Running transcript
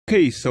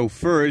Okay, so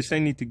first I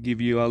need to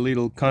give you a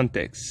little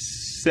context.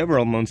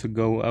 Several months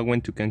ago, I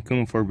went to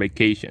Cancun for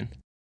vacation.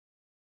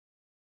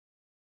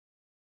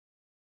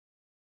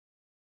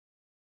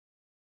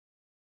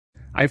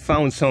 I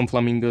found some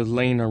flamingos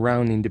laying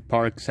around in the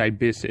parks I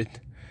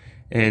visit.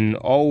 And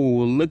oh,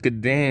 look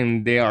at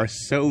them, they are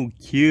so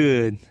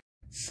cute.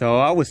 So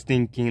I was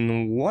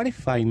thinking, what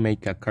if I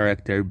make a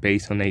character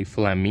based on a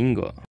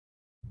flamingo?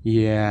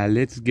 Yeah,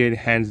 let's get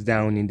hands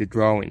down in the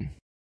drawing.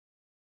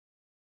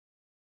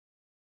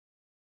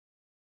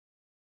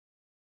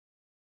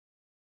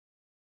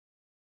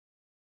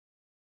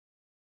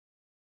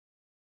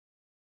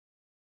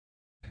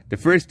 The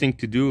first thing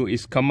to do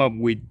is come up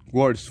with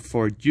words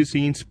for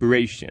juicy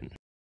inspiration.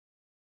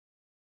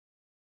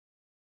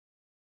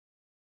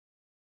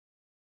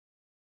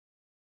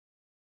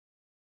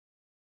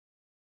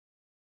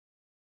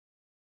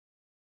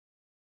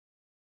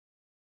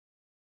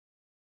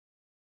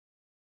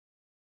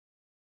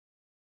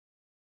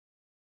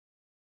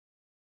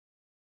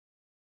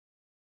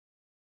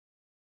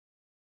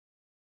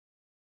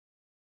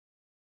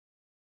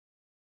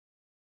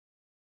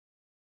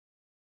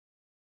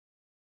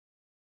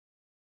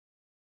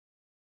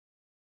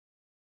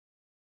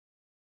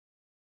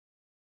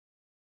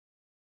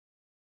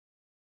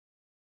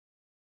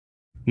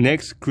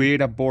 Next,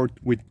 create a board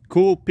with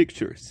cool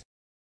pictures.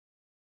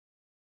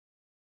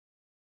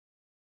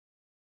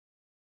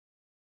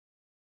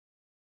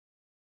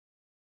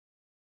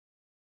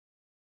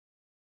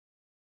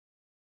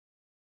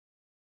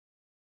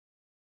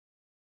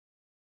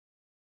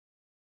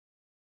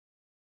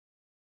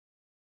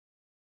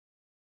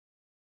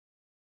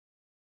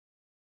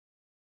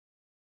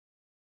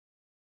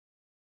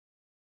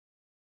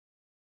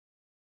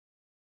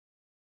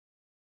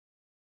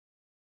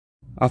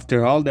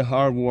 After all the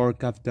hard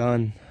work I've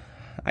done,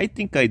 I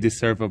think I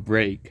deserve a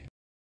break.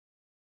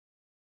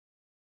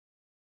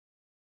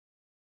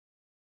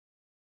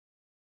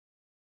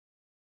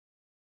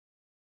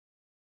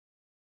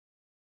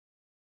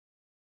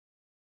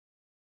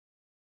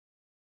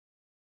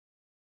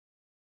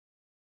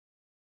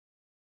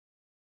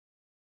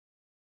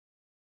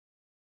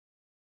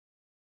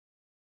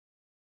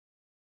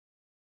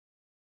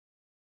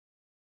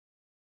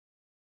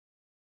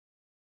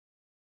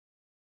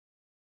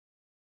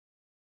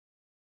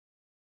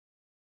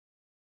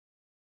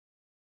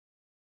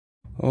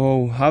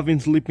 Oh, I've been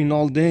sleeping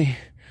all day.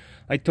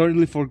 I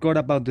totally forgot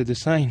about the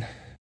design.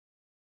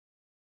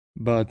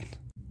 But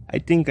I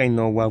think I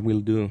know what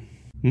we'll do.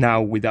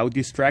 Now, without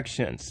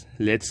distractions,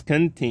 let's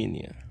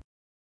continue.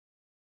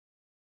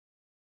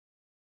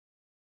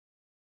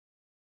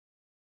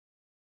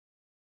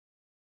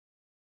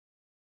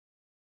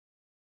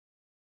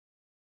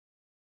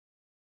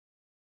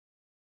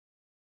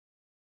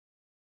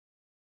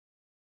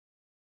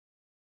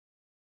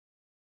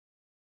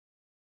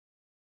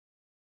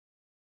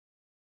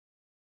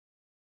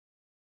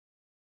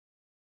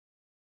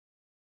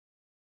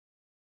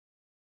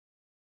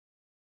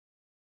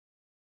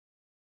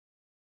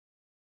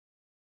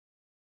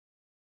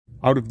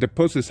 Out of the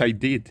poses I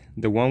did,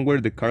 the one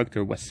where the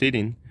character was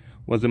sitting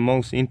was the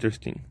most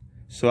interesting,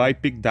 so I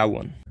picked that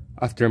one.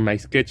 After my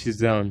sketch is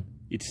done,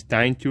 it's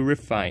time to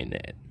refine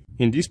it.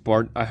 In this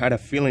part, I had a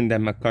feeling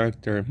that my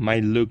character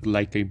might look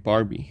like a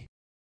Barbie,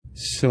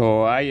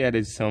 so I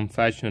added some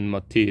fashion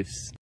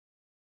motifs.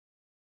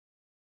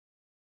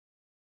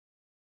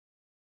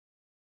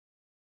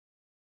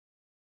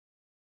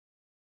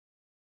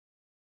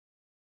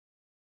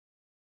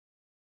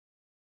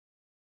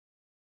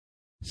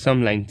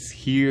 Some lines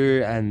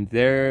here and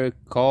there,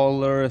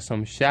 color,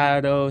 some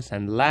shadows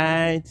and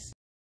lights.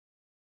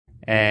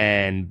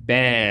 And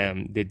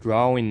bam, the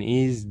drawing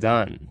is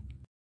done.